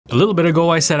A little bit ago,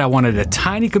 I said I wanted a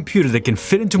tiny computer that can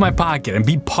fit into my pocket and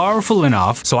be powerful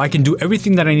enough so I can do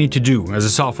everything that I need to do as a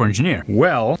software engineer.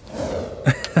 Well,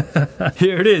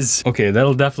 here it is. Okay,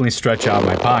 that'll definitely stretch out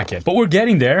my pocket, but we're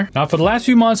getting there. Now, for the last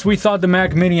few months, we thought the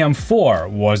Mac Mini M4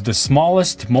 was the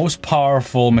smallest, most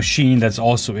powerful machine that's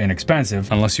also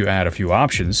inexpensive, unless you add a few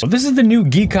options. Well, this is the new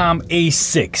Geekom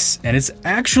A6, and it's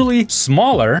actually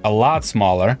smaller, a lot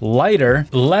smaller, lighter,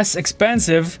 less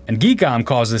expensive, and Geekom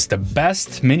calls this the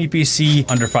best mini PC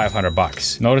under 500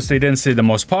 bucks. Notice they didn't say the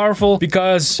most powerful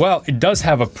because, well, it does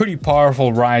have a pretty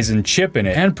powerful Ryzen chip in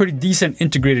it and pretty decent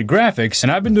integrated graphics.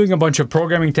 And I've been doing a bunch of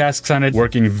programming tasks on it,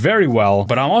 working very well,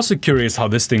 but I'm also curious how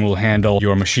this thing will handle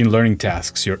your machine learning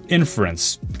tasks, your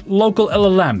inference, local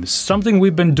LLMs, something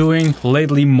we've been doing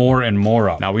lately more and more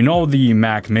of. Now, we know the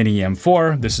Mac Mini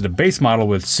M4, this is the base model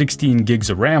with 16 gigs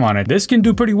of RAM on it. This can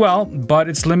do pretty well, but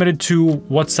it's limited to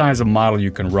what size of model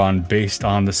you can run based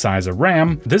on the size of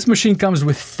RAM. This machine comes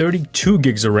with 32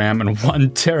 gigs of RAM and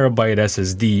 1 terabyte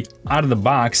SSD out of the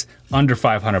box, under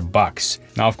 500 bucks.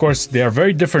 Now, of course, they are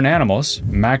very different animals,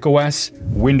 Mac OS,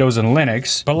 Windows, and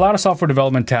Linux, but a lot of software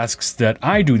development tasks that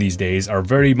I do these days are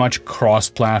very much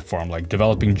cross-platform, like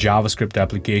developing JavaScript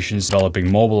applications,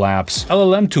 developing mobile apps.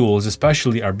 LLM tools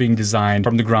especially are being designed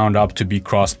from the ground up to be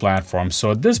cross-platform.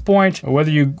 So at this point,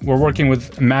 whether you were working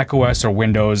with Mac OS or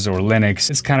Windows or Linux,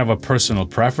 it's kind of a personal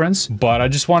preference, but I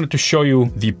just wanted to show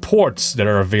you the ports that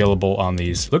are available on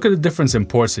these. Look at the difference in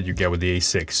ports that you get with the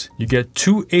A6. You get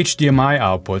 2 HDMI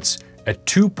outputs, a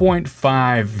 2.5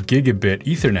 gigabit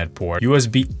Ethernet port,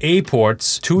 USB-A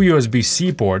ports, 2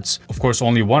 USB-C ports. Of course,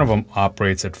 only one of them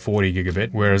operates at 40 gigabit,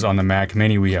 whereas on the Mac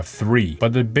Mini we have 3.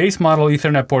 But the base model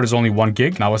Ethernet port is only 1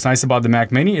 gig. Now, what's nice about the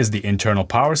Mac Mini is the internal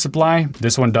power supply.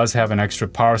 This one does have an extra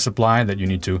power supply that you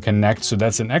need to connect, so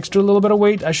that's an extra little bit of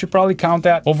weight. I should probably count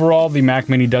that. Overall, the Mac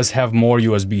Mini does have more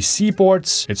USB-C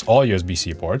ports. It's all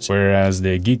USB-C ports, whereas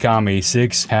the Geekom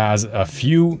A6 has a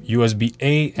few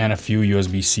USB-A and a few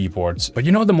USB-C ports. But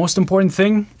you know, the most important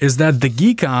thing is that the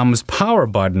Geekom's power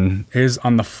button is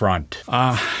on the front.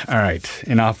 All right,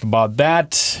 enough about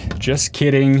that. Just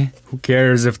kidding. Who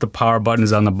cares if the power button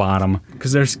is on the bottom?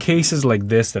 Because there's cases like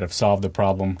this that have solved the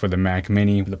problem for the Mac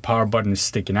Mini. The power button is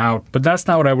sticking out, but that's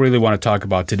not what I really want to talk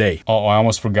about today. Oh, I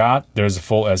almost forgot. There's a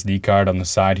full SD card on the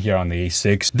side here on the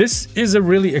A6. This is a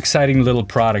really exciting little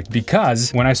product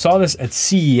because when I saw this at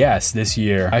CES this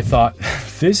year, I thought,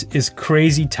 this is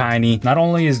crazy tiny. Not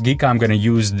only is Geekom going to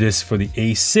use this for the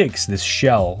A6, this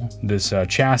shell, this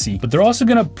chassis, but they're also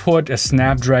going to put a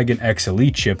Snapdragon X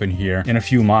Elite chip in here in a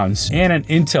few months and an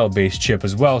Intel-based chip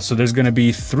as well. So there's going to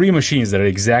be 3 machines that are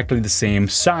exactly the same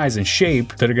size and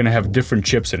shape that are going to have different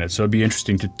chips in it. So it'd be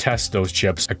interesting to test those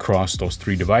chips across those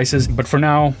 3 devices. But for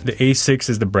now, the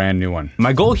A6 is the brand new one.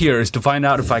 My goal here is to find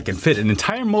out if I can fit an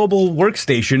entire mobile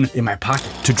workstation in my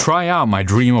pocket. To try out my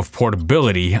dream of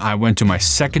portability, I went to my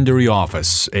secondary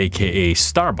office, aka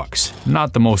Starbucks.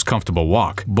 Not the most comfortable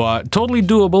walk, but totally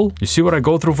doable. You see what I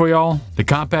go through for y'all? The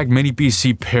compact mini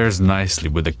PC pairs nicely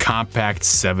with a compact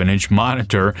 7-inch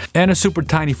monitor and a super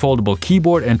tiny foldable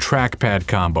keyboard and trackpad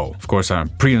combo. Of course, I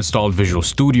pre-installed Visual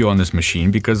Studio on this machine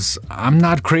because I'm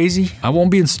not crazy. I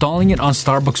won't be installing it on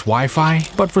Starbucks Wi-Fi,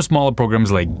 but for smaller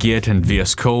programs like Git and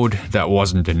VS Code, that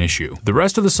wasn't an issue. The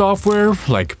rest of the software,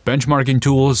 like benchmarking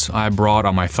tools, I brought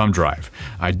on my thumb drive.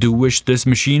 I do wish this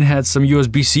machine had some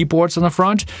USB-C ports on the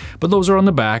front, but those are on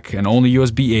the back and only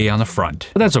USB-A on the front.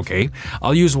 But that's okay.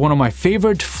 I'll use one of my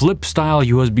favorite flip-style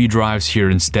USB drives here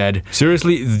instead.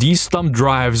 Seriously, these thumb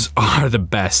drives are the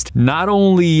best. Not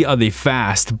only are they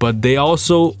fast, but they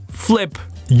also flip.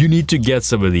 You need to get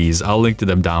some of these. I'll link to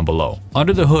them down below.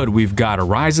 Under the hood, we've got a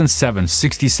Ryzen 7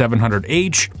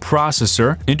 6700H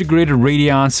processor, integrated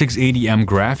Radeon 680M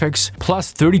graphics,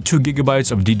 plus 32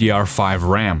 gigabytes of DDR5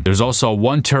 RAM. There's also a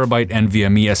 1 terabyte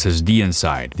NVMe SSD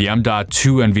inside. The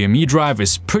M.2 NVMe drive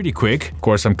is pretty quick. Of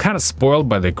course, I'm kind of spoiled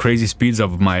by the crazy speeds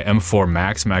of my M4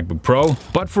 Max MacBook Pro,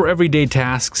 but for everyday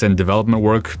tasks and development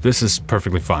work, this is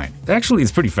perfectly fine. Actually,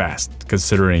 it's pretty fast,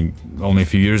 considering only a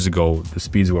few years ago, the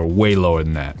speeds were way lower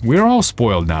than that. We're all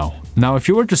spoiled now. Now, if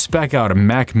you were to spec out a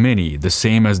Mac Mini the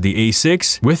same as the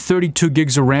A6 with 32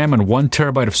 gigs of RAM and 1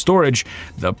 terabyte of storage,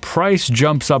 the price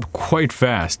jumps up quite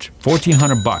fast,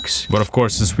 1,400 bucks. But of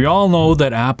course, since we all know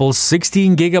that Apple's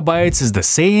 16 gigabytes is the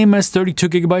same as 32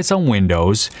 gigabytes on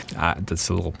Windows, that's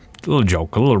a little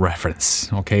joke, a little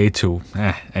reference, okay, to,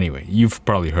 anyway, you've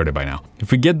probably heard it by now.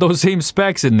 if we get those same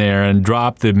specs in there and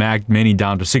drop the Mac Mini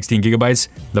down to 16 gigabytes,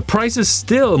 the price is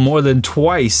still more than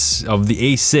twice of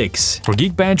the A6. For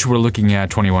Geekbench, we're looking at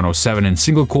 2107 in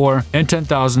single core and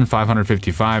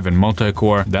 10,555 in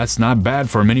multi-core. That's not bad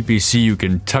for a mini PC you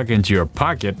can tuck into your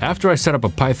pocket. After I set up a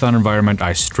Python environment,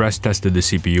 I stress tested the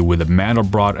CPU with a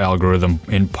Mandelbrot algorithm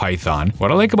in Python.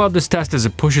 What I like about this test is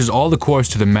it pushes all the cores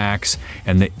to the max,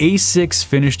 and the A6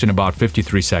 finished in about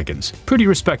 53 seconds. Pretty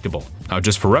respectable. Now,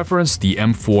 just for reference, the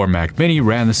M4 Mac Mini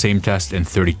ran the same test in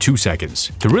 32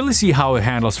 seconds. To really see how it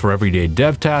handles for everyday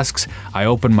dev tasks, I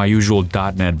opened my usual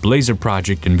 .NET Blazor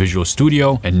project in Visual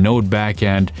Studio, and Node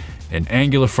backend, an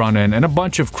Angular frontend, and a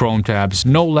bunch of Chrome tabs,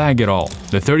 no lag at all.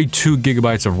 The 32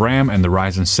 gigabytes of RAM and the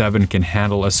Ryzen 7 can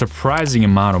handle a surprising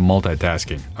amount of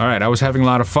multitasking. Alright, I was having a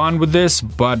lot of fun with this,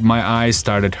 but my eyes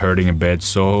started hurting a bit,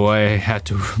 so I had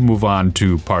to move on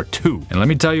to part 2. And let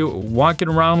me tell you, walking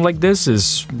around like this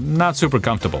is not super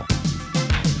comfortable.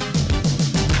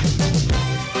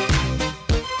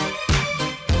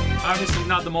 Obviously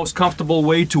not the most comfortable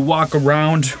way to walk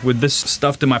around with this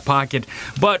stuffed in my pocket,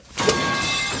 but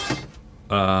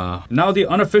now the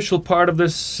unofficial part of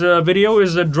this video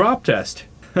is a drop test.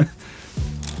 We'll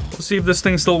see if this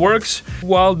thing still works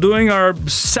while doing our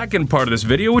second part of this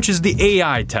video, which is the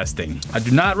AI testing. I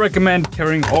do not recommend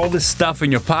carrying all this stuff in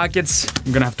your pockets.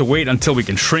 I'm gonna have to wait until we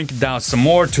can shrink it down some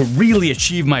more to really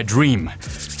achieve my dream.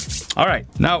 Alright,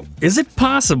 now, is it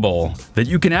possible that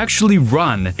you can actually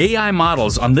run AI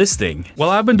models on this thing? Well,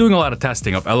 I've been doing a lot of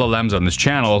testing of LLMs on this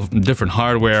channel, different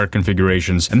hardware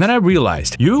configurations, and then I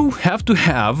realized you have to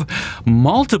have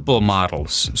multiple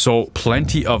models. So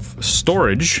plenty of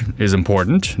storage is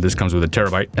important. This comes with a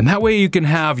terabyte. And that way you can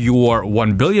have your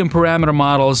 1 billion parameter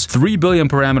models, 3 billion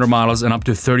parameter models, and up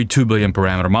to 32 billion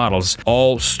parameter models,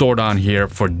 all stored on here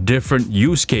for different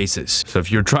use cases. So if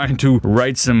you're trying to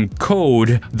write some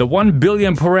code, the 1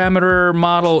 billion parameter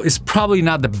model is probably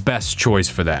not the best choice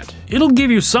for that. It'll give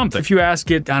you something. If you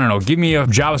ask it, I don't know, give me a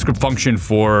JavaScript function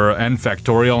for n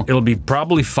factorial, it'll be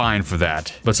probably fine for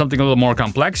that. But something a little more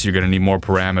complex, you're gonna need more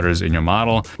parameters in your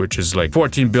model, which is like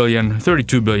 14 billion,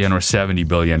 32 billion, or 70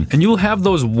 billion. And you'll have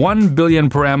those 1 billion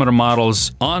parameter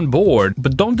models on board,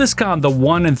 but don't discount the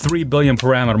 1 and 3 billion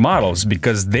parameter models,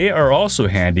 because they are also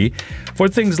handy for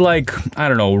things like, I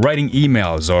don't know, writing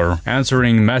emails or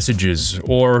answering messages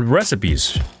or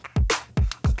recipes.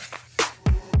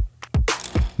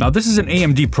 Now, this is an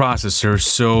AMD processor,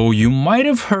 so you might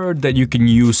have heard that you can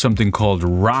use something called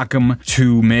ROCm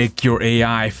to make your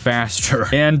AI faster.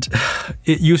 And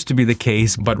it used to be the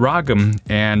case, but ROCm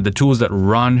and the tools that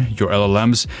run your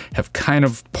LLMs have kind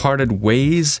of parted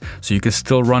ways, so you can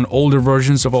still run older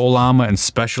versions of llama and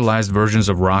specialized versions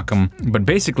of ROCm, but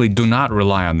basically do not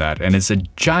rely on that, and it's a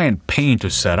giant pain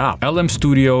to set up. LM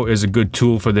Studio is a good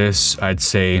tool for this, I'd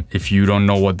say. If you don't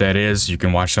know what that is, you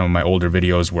can watch some of my older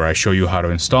videos where I show you how to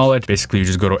install it. Basically, you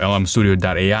just go to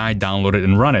lmstudio.ai, download it,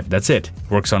 and run it. That's it.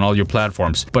 Works on all your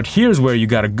platforms. But here's where you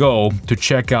gotta go to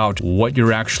check out what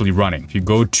you're actually running. If you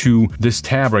go to this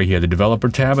tab right here, the developer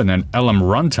tab, and then LM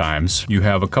runtimes, you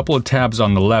have a couple of tabs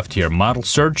on the left here. Model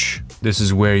search. This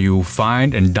is where you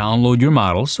find and download your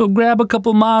models. So grab a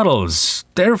couple models.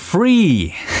 They're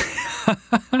free.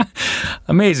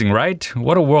 Amazing, right?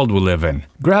 What a world we live in.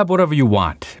 Grab whatever you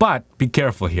want, but be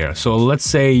careful here. So let's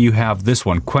say you have this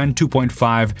one, Qwen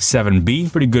 2.5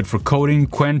 7B, pretty good for coding.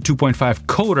 Qwen 2.5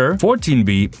 Coder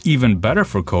 14B, even better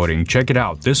for coding. Check it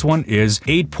out. This one is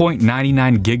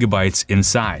 8.99 gigabytes in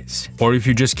size. Or if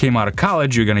you just came out of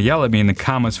college, you're gonna yell at me in the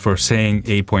comments for saying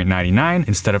 8.99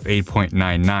 instead of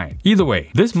 8.99. Either way,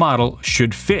 this model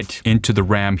should fit into the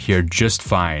RAM here just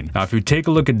fine. Now, if you take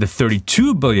a look at the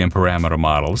 32 billion parameter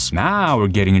models, now we're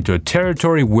getting into a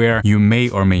territory where you may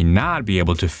or may not be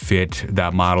able to fit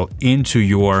that model into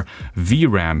your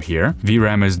VRAM here.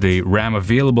 VRAM is the RAM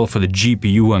available for the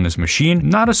GPU on this machine.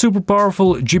 Not a super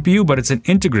powerful GPU, but it's an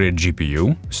integrated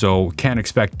GPU, so can't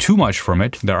expect too much from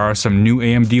it. There are some new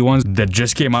AMD ones that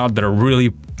just came out that are really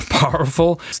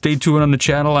powerful. Stay tuned on the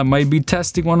channel. I might be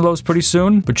testing one of those pretty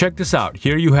soon. But check this out.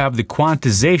 Here you have the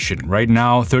quantization. Right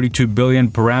now, 32 billion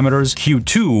parameters.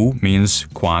 Q2 means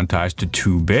quantized to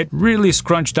 2-bit. Really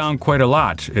scrunched down quite a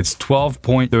lot. It's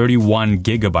 12.31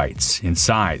 gigabytes in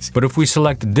size. But if we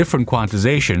select a different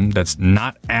quantization that's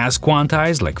not as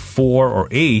quantized, like 4 or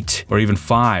 8, or even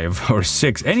 5 or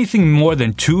 6, anything more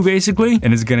than 2 basically,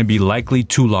 and it's gonna be likely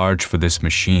too large for this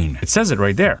machine. It says it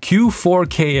right there.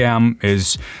 Q4KM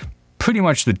is pretty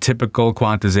much the typical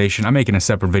quantization. I'm making a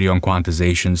separate video on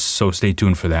quantizations, so stay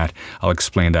tuned for that. I'll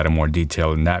explain that in more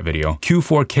detail in that video.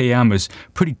 Q4KM is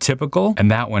pretty typical, and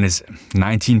that one is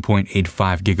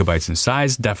 19.85 gigabytes in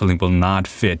size. Definitely will not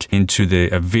fit into the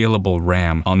available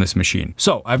RAM on this machine.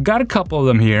 So I've got a couple of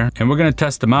them here, and we're gonna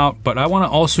test them out, but I wanna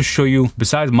also show you,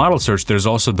 besides model search, there's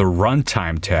also the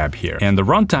runtime tab here. And the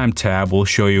runtime tab will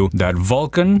show you that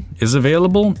Vulkan is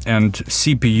available and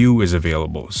CPU is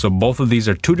available. So both of these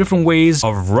are two different ways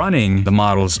of running the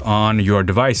models on your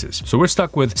devices. So we're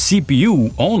stuck with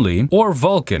CPU only or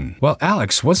Vulkan. Well,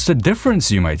 Alex, what's the difference,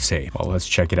 you might say? Well, let's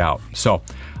check it out. So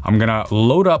I'm gonna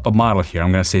load up a model here.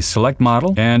 I'm gonna say select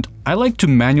model, and I like to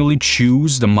manually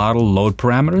choose the model load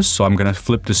parameters. So I'm gonna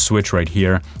flip the switch right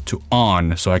here to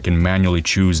on so I can manually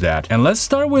choose that. And let's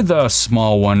start with a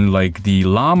small one like the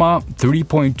Llama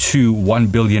 3.2 1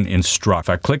 billion instruct. If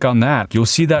I click on that, you'll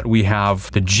see that we have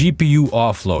the GPU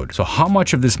offload. So how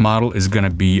much of this model is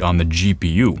gonna be on the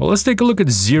GPU? Well, let's take a look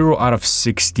at 0 out of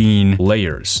 16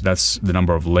 layers. That's the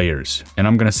number of layers. And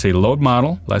I'm gonna say load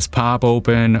model. Let's pop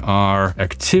open our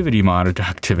activity monitor,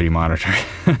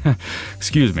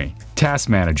 excuse me, task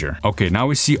manager. Okay, now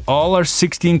we see all our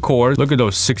 16 cores. Look at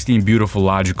those 16 beautiful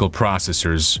logical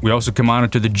processors. We also can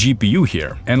monitor the GPU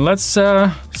here. And let's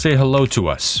say hello to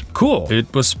us. Cool,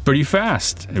 it was pretty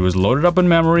fast. It was loaded up in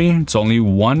memory. It's only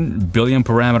 1 billion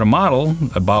parameter model,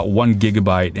 about 1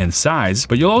 gigabyte in size.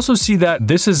 But you'll also see that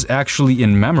this is actually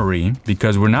in memory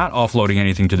because we're not offloading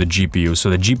anything to the GPU.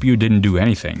 So the GPU didn't do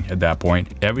anything at that point.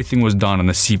 Everything was done on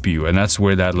the CPU, and that's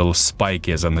where that little spike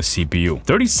is on the CPU.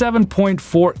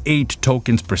 37.48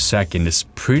 tokens per second is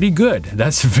pretty good.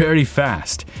 That's very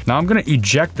fast. Now I'm gonna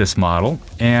eject this model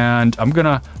and I'm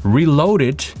gonna reload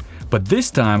it, but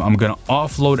this time I'm gonna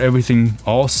offload everything,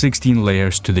 all 16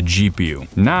 layers to the GPU.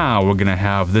 Now we're gonna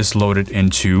have this loaded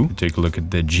into, take a look at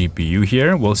the GPU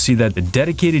here. We'll see that the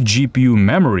dedicated GPU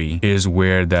memory is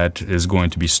where that is going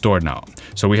to be stored now.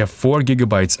 So we have 4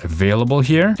 gigabytes available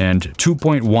here and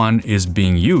 2.1 is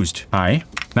being used.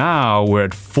 Now we're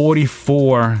at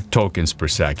 44 tokens per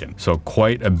second, so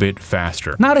quite a bit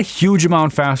faster. Not a huge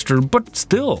amount faster, but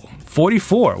still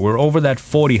 44. We're over that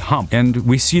 40 hump, and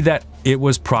we see that it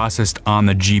was processed on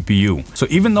the GPU. So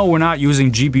even though we're not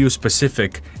using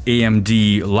GPU-specific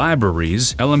AMD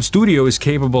libraries, LM Studio is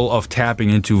capable of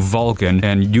tapping into Vulkan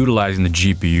and utilizing the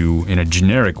GPU in a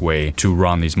generic way to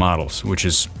run these models, which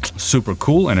is super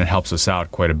cool, and it helps us out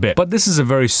quite a bit. But this is a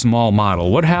very small model.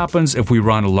 What happens if we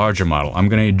run a larger model? I'm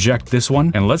gonna eject this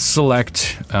one, and let's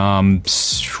select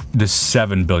this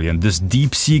 7 billion, this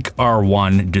DeepSeek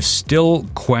R1 Distill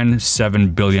Qwen 7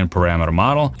 billion parameter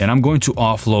model, and I'm going to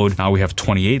offload. Now we have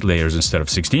 28 layers instead of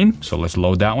 16, so let's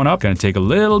load that one up. Gonna take a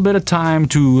little bit of time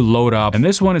to load up, and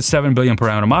this one is 7 billion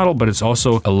parameter model, but it's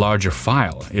also a larger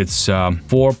file. It's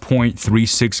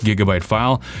 4.36 gigabyte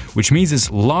file, which means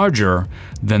it's larger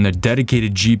than the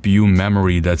dedicated GPU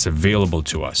memory that's available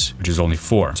to us, which is only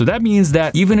 4. So that means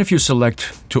that even if you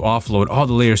select to offload all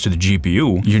the layers to the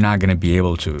GPU, you're not gonna be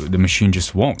able to. The machine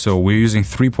just won't. So we're using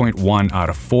 3.1 out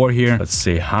of 4 here. Let's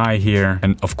say hi here.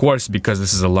 And of course, because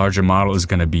this is a larger model, it's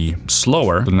gonna be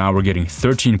slower. So now we're getting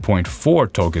 13.4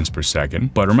 tokens per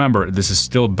second. But remember, this is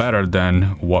still better than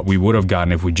what we would have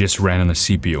gotten if we just ran on the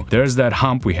CPU. There's that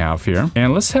hump we have here.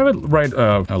 And let's have it write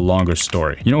a longer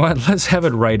story. You know what? Let's have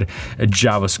it write a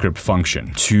JavaScript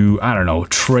function to, I don't know,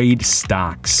 trade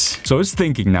stocks. So it's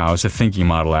thinking now. It's a thinking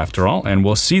model after all. And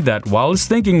we'll see that while it's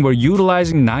thinking, we're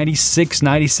utilizing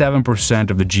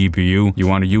 97% of the GPU. You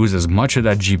want to use as much of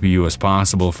that GPU as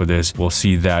possible for this. We'll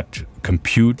see that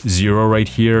compute 0 right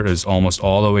here is almost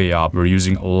all the way up. We're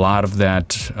using a lot of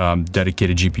that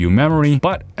dedicated GPU memory,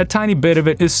 but a tiny bit of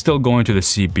it is still going to the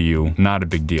CPU. Not a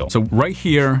big deal. So right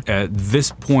here at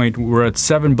this point, we're at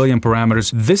 7 billion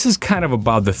parameters. This is kind of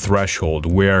about the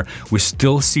threshold where we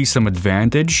still see some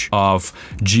advantage of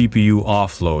GPU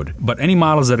offload. But any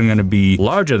models that are going to be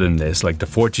larger than this, like the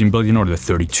 14 billion or the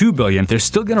 32 billion, they're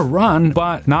still going to run,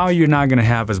 but now you're not going to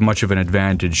have as much of an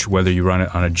advantage whether you run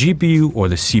it on a GPU or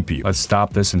the CPU. Let's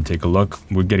stop this and take a look.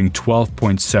 We're getting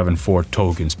 12.74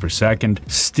 tokens per second.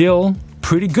 Still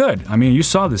pretty good. I mean, you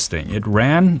saw this thing. It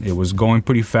ran, it was going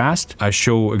pretty fast. I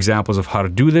show examples of how to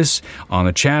do this on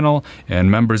the channel,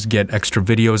 and members get extra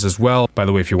videos as well. By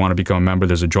the way, if you want to become a member,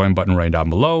 there's a join button right down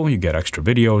below. You get extra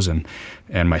videos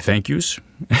and my thank yous.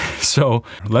 So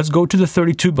let's go to the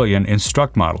 32 billion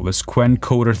instruct model, this Qwen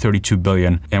Coder 32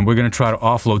 billion, and we're going to try to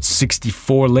offload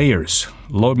 64 layers.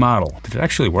 Load model. Did it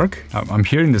actually work? I'm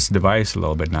hearing this device a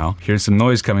little bit now. Hearing some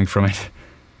noise coming from it.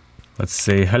 Let's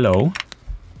say hello.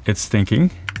 It's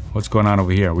thinking. What's going on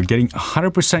over here? We're getting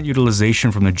 100%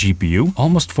 utilization from the GPU,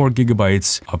 almost 4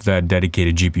 gigabytes of that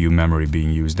dedicated GPU memory being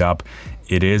used up.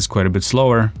 It is quite a bit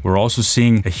slower. We're also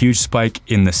seeing a huge spike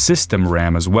in the system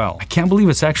RAM as well. I can't believe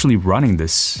it's actually running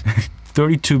this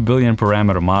 32 billion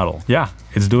parameter model. Yeah,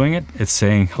 it's doing it. It's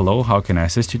saying, hello, how can I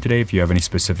assist you today? If you have any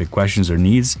specific questions or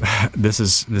needs, this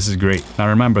is great. Now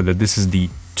remember that this is the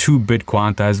 2-bit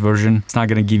quantized version. It's not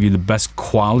going to give you the best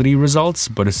quality results,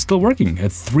 but it's still working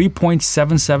at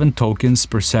 3.77 tokens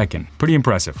per second. Pretty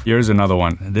impressive. Here's another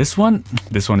one. This one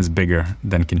is bigger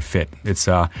than can fit. It's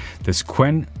this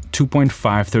Qwen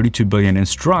 2.5 32 billion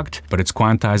instruct, but it's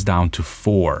quantized down to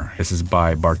 4. This is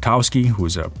by Bartowski,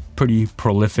 who's a pretty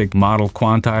prolific model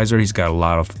quantizer. He's got a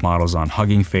lot of models on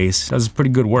Hugging Face. Does pretty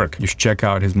good work. You should check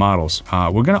out his models.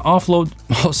 We're gonna offload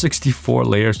all 64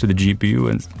 layers to the GPU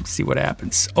and see what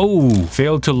happens. Oh,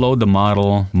 failed to load the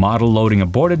model. Model loading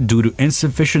aborted due to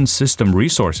insufficient system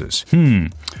resources.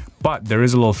 But there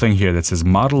is a little thing here that says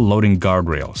model loading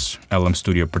guardrails. LM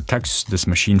Studio protects this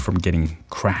machine from getting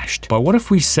crashed. But what if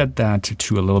we set that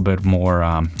to a little bit more,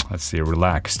 let's see,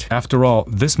 relaxed? After all,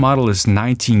 this model is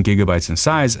 19 gigabytes in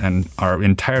size and our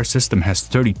entire system has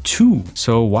 32.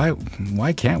 So why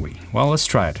can't we? Well, let's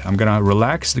try it. I'm gonna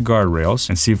relax the guardrails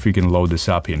and see if we can load this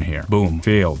up in here. Boom,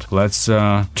 failed. Let's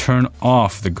turn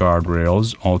off the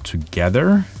guardrails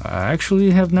altogether. I actually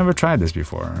have never tried this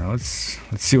before. Let's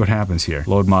see what happens here.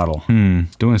 Load model.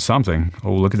 Doing something.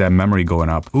 Oh, look at that memory going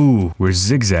up. Ooh, we're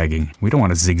zigzagging. We don't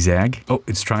want to zigzag. Oh,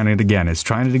 it's trying it again. It's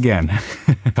trying it again.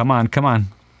 Come on, come on.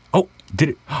 Oh,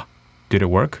 did it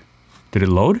work? Did it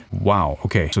load? Wow,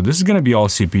 okay. So this is going to be all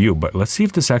CPU, but let's see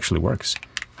if this actually works.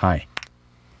 Hi.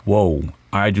 Whoa,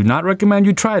 I do not recommend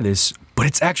you try this, but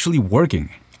it's actually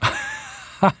working.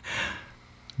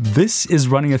 This is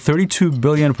running a 32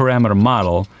 billion parameter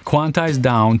model, quantized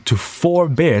down to 4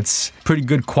 bits, pretty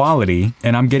good quality,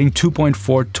 and I'm getting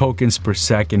 2.4 tokens per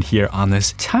second here on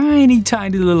this tiny,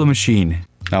 tiny little machine.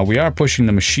 Now we are pushing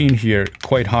the machine here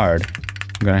quite hard.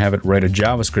 I'm gonna have it write a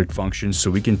JavaScript function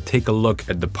so we can take a look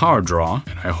at the power draw,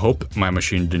 and I hope my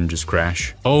machine didn't just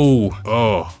crash.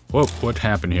 Whoa, what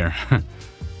happened here?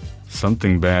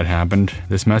 Something bad happened.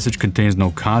 This message contains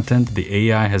no content. The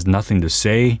AI has nothing to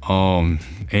say.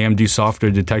 AMD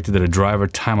software detected that a driver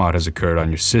timeout has occurred on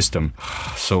your system.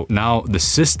 So now the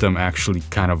system actually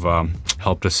kind of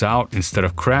helped us out. Instead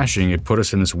of crashing, it put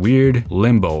us in this weird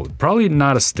limbo. Probably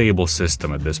not a stable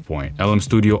system at this point. LM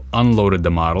Studio unloaded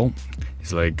the model.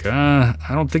 He's like, I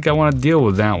don't think I want to deal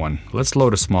with that one. Let's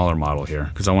load a smaller model here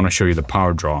because I want to show you the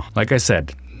power draw. Like I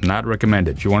said, not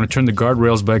recommended. If you want to turn the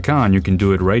guardrails back on, you can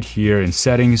do it right here in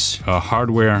settings,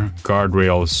 hardware,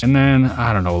 guardrails, and then,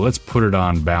 I don't know, let's put it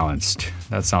on balanced.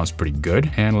 That sounds pretty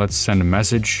good. And let's send a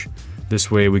message. This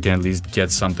way we can at least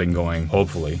get something going,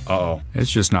 hopefully. Uh-oh,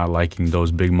 it's just not liking those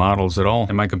big models at all,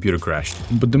 and my computer crashed.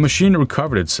 But the machine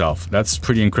recovered itself. That's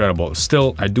pretty incredible.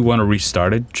 Still, I do want to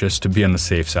restart it just to be on the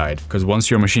safe side, because once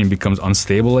your machine becomes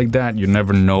unstable like that, you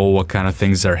never know what kind of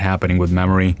things are happening with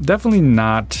memory. Definitely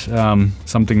not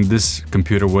something this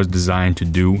computer was designed to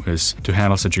do, is to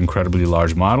handle such incredibly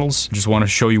large models. Just want to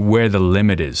show you where the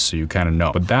limit is, so you kind of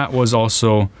know. But that was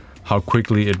also how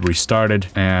quickly it restarted.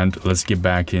 And let's get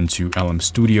back into LM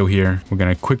Studio here. We're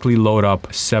gonna quickly load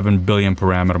up a 7 billion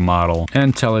parameter model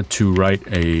and tell it to write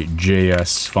a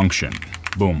JS function.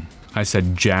 Boom. I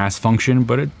said JAS function,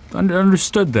 but it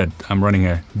understood that I'm running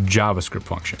a JavaScript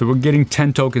function. So we're getting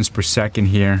 10 tokens per second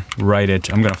here. Write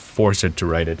it. I'm gonna force it to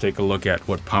write it. Take a look at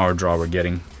what power draw we're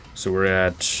getting. So we're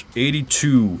at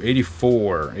 82,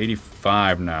 84,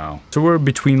 85 now. So we're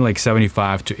between like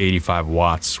 75 to 85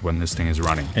 watts when this thing is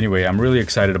running. Anyway, I'm really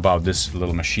excited about this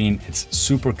little machine. It's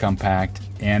super compact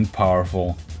and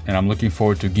powerful. And I'm looking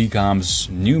forward to Geekom's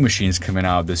new machines coming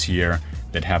out this year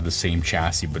that have the same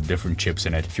chassis but different chips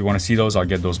in it. If you want to see those, I'll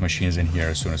get those machines in here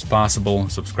as soon as possible.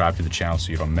 Subscribe to the channel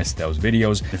so you don't miss those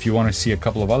videos. If you want to see a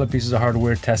couple of other pieces of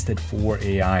hardware tested for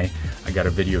AI, I got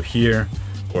a video here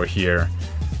or here.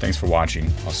 Thanks for watching.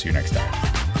 I'll see you next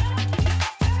time.